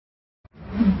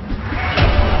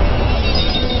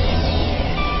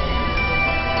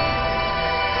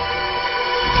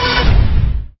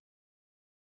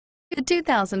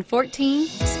2014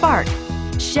 Spark.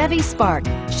 Chevy Spark,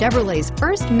 Chevrolet's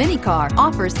first mini car,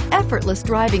 offers effortless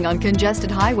driving on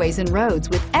congested highways and roads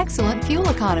with excellent fuel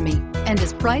economy and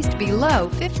is priced below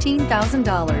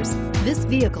 $15,000. This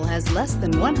vehicle has less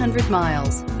than 100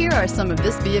 miles. Here are some of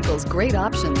this vehicle's great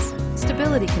options: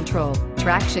 stability control,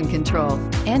 traction control,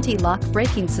 anti-lock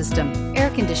braking system,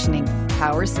 air conditioning,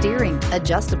 power steering,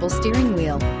 adjustable steering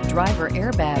wheel, driver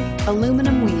airbag,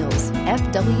 aluminum wheels,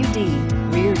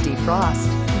 FWD, rear defrost.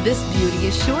 This beauty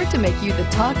is sure to make you the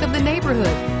talk of the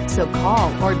neighborhood. So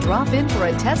call or drop in for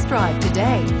a test drive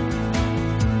today.